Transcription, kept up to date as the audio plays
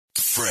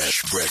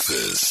Fresh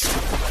breakfast.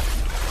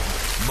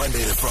 Monday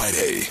to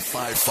Friday,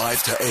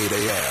 5 to 8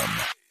 a.m.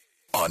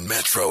 on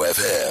Metro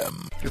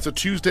FM. It's a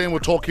Tuesday and we're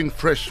talking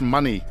fresh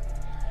money.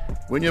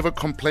 When you have a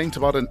complaint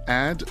about an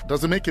ad,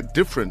 does it make a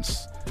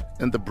difference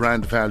in the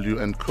brand value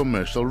and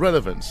commercial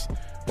relevance?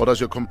 Or does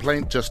your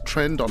complaint just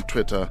trend on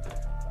Twitter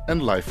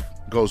and life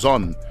goes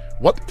on?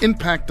 What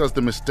impact does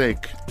the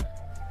mistake,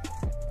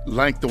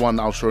 like the one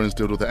Outsurance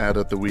did with the ad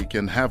at the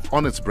weekend, have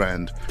on its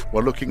brand?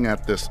 We're looking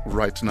at this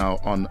right now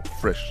on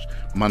Fresh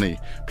Money.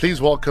 Please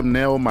welcome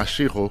Neo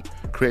Mashigo,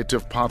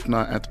 creative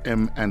partner at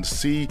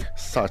M&C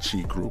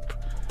Saatchi Group.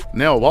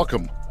 Neo,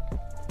 welcome.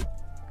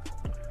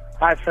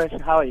 Hi, Fresh.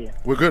 How are you?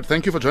 We're good.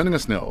 Thank you for joining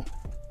us, Neo.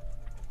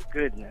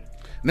 Good, man.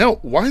 Now,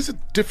 why is it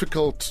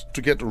difficult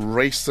to get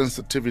race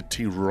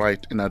sensitivity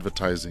right in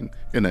advertising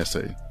in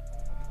SA?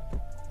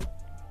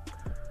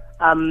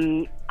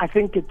 I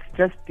think it's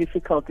just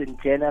difficult in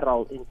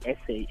general in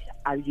SA.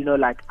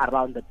 Like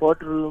around the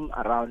boardroom,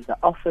 around the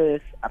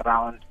office,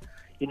 around,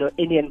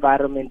 any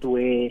environment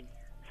where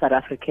South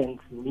Africans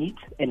meet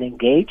and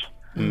engage.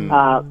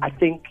 I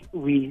think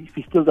we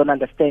still don't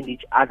understand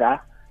each other.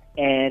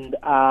 And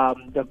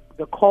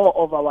the core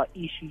of our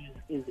issues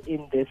is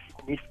in this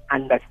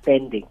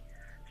misunderstanding.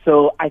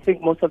 So I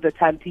think most of the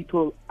time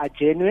people are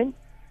genuine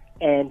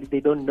and they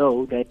don't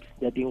know that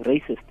they're being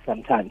racist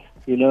sometimes,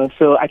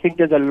 So I think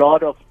there's a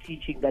lot of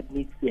teaching that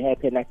needs to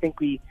happen. I think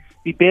we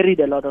buried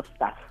a lot of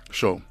stuff.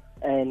 Sure.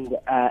 And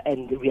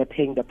we are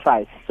paying the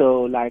price.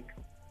 So like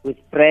with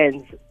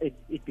brands,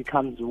 it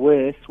becomes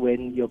worse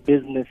when your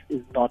business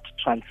is not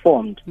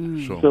transformed.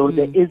 Sure. So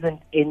there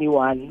isn't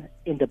anyone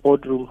in the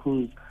boardroom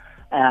who's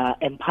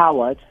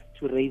empowered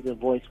to raise a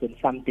voice when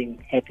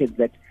something happens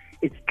that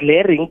it's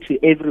glaring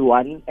to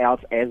everyone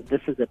else as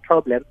this is a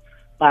problem.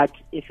 But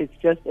if it's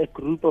just a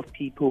group of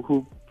people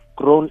who've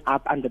grown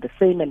up under the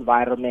same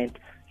environment,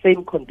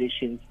 same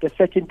conditions, there's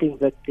certain things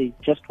that they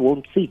just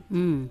won't see.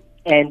 And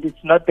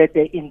it's not that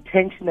they're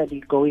intentionally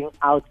going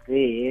out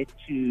there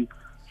to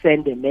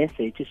send a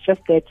message. It's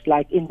just that,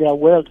 like, in their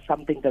world,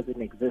 something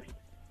doesn't exist,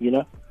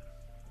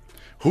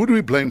 Who do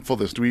we blame for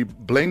this? Do we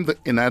blame the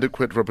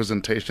inadequate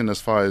representation as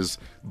far as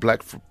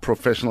black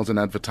professionals in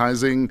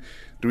advertising?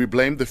 Do we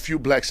blame the few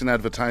blacks in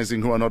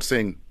advertising who are not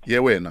saying, yeah,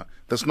 wena?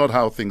 That's not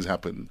how things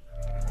happen.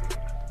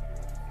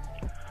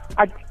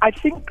 I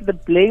think the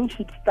blame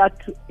should start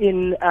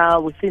in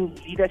within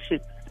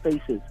leadership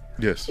spaces.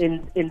 Yes.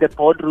 In the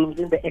boardrooms,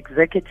 in the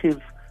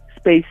executive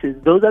spaces.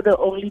 Those are the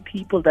only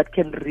people that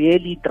can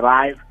really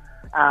drive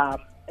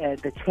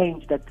the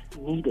change that's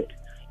needed.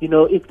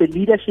 If the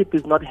leadership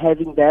is not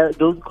having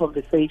those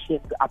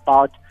conversations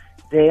about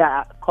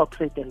their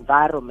corporate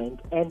environment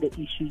and the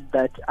issues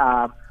that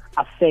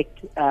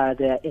affect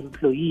their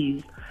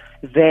employees,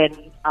 then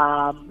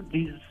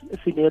these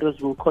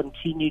scenarios will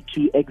continue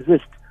to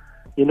exist.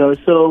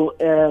 So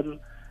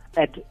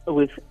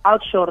with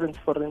Outsurance,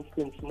 for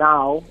instance,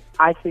 now,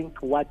 I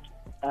think what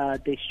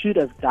they should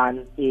have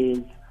done is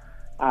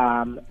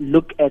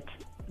look at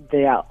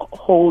their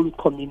whole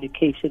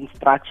communication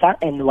structure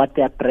and what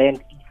their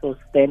brand ethos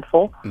stand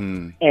for,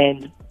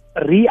 and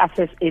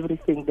reassess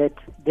everything that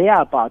they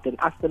are about and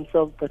ask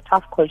themselves the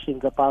tough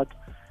questions about,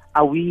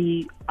 are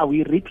we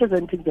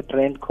representing the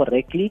brand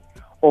correctly,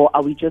 or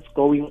are we just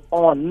going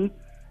on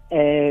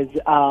as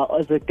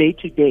a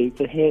day-to-day?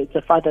 So hey, it's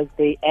a Father's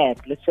Day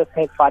ad. Let's just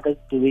have fathers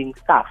doing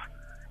stuff,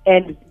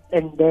 and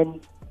then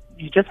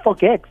you just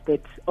forget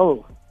that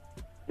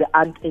there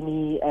aren't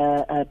any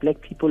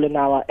black people in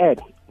our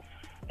ad.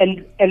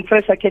 And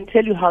first, I can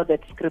tell you how that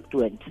script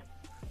went.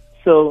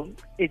 So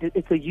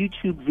it's a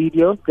YouTube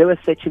video. They were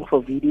searching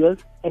for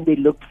videos, and they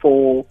looked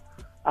for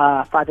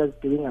fathers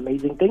doing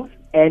amazing things.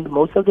 And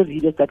most of the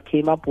videos that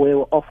came up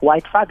were of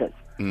white fathers.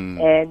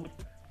 And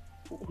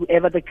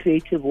whoever the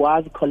creative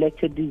was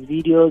collected these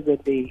videos, and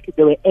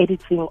they were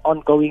editing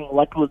ongoing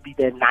what will be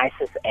the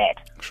nicest ad.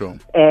 Sure.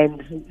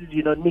 And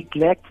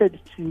neglected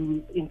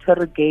to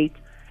interrogate,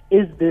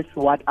 is this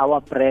what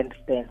our brand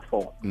stands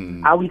for?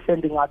 Are we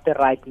sending out the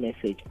right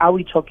message? Are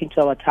we talking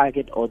to our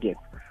target audience?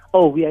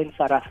 Oh, we are in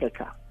South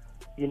Africa.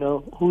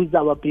 Who's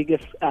our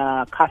biggest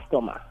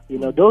customer?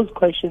 Those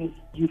questions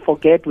you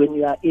forget when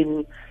you are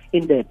in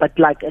there. But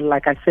like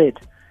I said,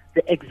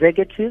 the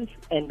executives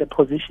and the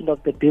position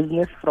of the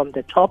business from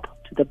the top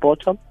to the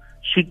bottom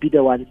should be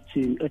the ones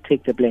to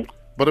take the blame.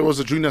 But it was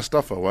a junior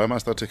staffer. Why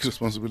must I take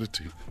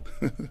responsibility?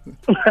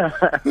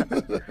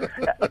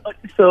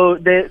 So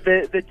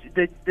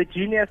the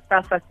junior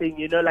staffer thing,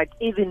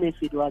 even if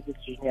it was a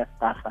junior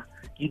staffer,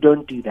 you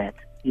don't do that.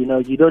 You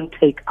don't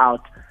take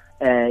out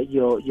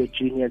your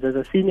juniors. As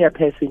a senior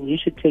person, you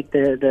should take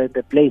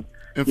the blame.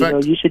 In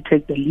fact, you should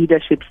take the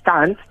leadership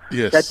stance.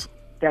 Yes.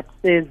 That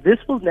says this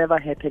will never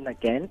happen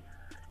again,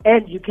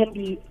 and you can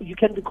be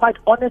quite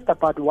honest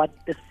about what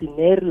the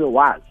scenario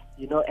was.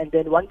 And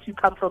then once you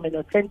come from an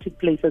authentic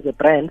place as a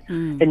brand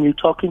and you're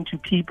talking to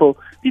people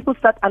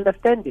start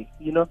understanding,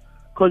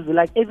 because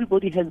like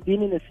everybody has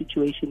been in a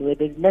situation where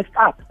they've messed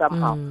up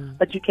somehow.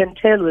 But you can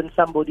tell when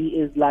somebody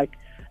is like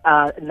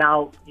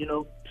now,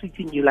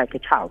 treating you like a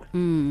child.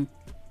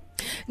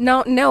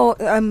 Now,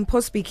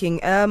 Paul speaking,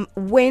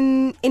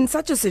 when in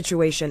such a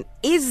situation,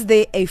 is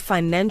there a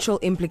financial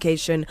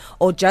implication,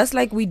 or just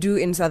like we do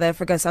in South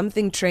Africa,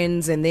 something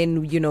trends and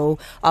then,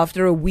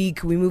 after a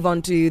week we move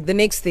on to the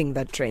next thing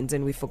that trends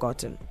and we've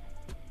forgotten?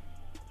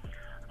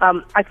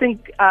 I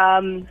think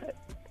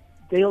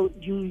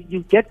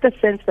you get the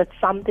sense that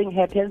something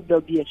happens,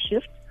 there'll be a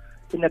shift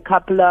in a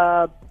couple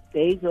of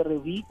days or a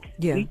week,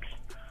 weeks.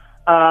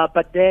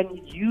 But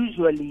then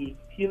usually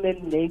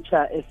human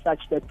nature is such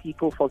that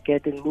people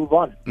forget and move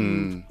on.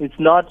 It's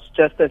not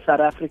just a South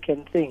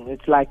African thing.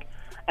 It's like,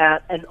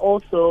 and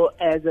also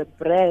as a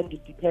brand,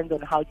 it depends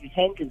on how you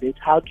handle it.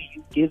 How do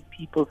you give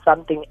people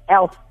something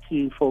else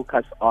to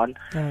focus on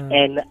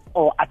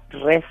or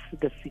address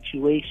the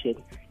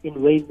situation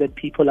in ways that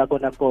people are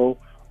going to go,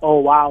 oh,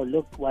 wow,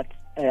 look what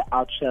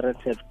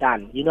OUTsurance have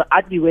done.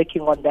 I'd be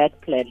working on that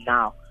plan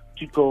now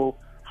to go,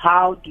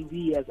 how do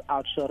we as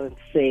OUTsurance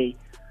say,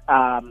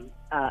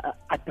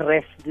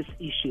 address this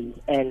issue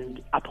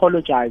and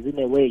apologize in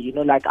a way,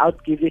 like I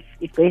would give it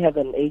if they have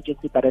an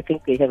agency, but I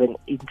think they have an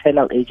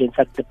internal agency.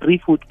 Like the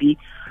brief would be,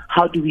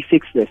 how do we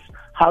fix this?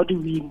 How do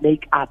we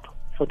make up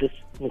for this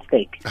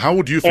mistake? How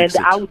would you fix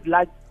it? I would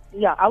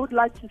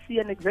like to see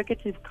an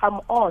executive come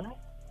on,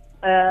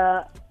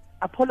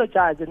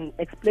 apologize and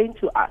explain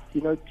to us,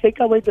 take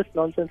away this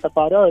nonsense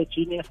about, a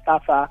junior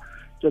staffer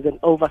was an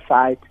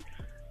oversight.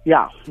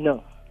 Yeah,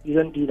 no, you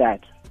don't do that.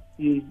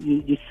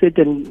 You sit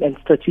and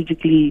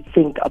strategically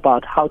think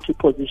about how to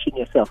position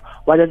yourself.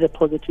 What are the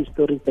positive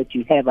stories that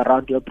you have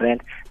around your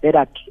brand that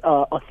are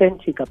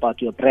authentic about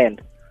your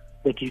brand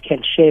that you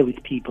can share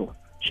with people?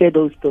 Share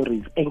those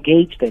stories.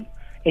 Engage them.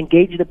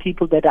 Engage the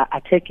people that are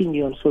attacking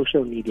you on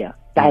social media.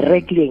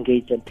 Directly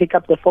engage them. Pick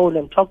up the phone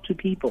and talk to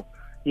people.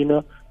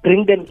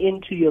 Bring them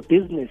into your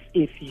business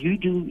if you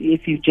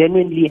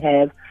genuinely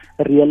have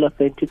real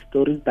authentic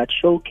stories that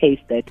showcase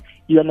that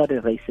you are not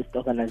a racist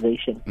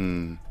organization.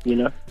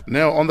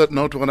 Now, on that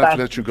note, we're going to have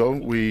to let you go.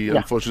 We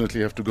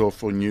unfortunately have to go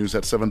for news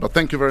at 7. But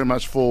thank you very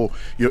much for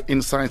your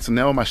insights.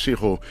 Now,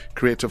 Mashigo,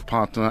 creative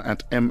partner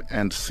at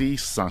M&C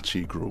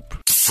Saatchi Group.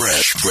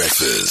 Fresh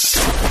breakfast.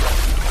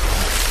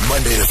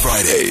 Monday to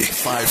Friday,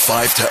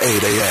 5 to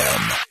 8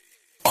 a.m.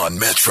 on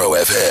Metro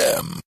FM.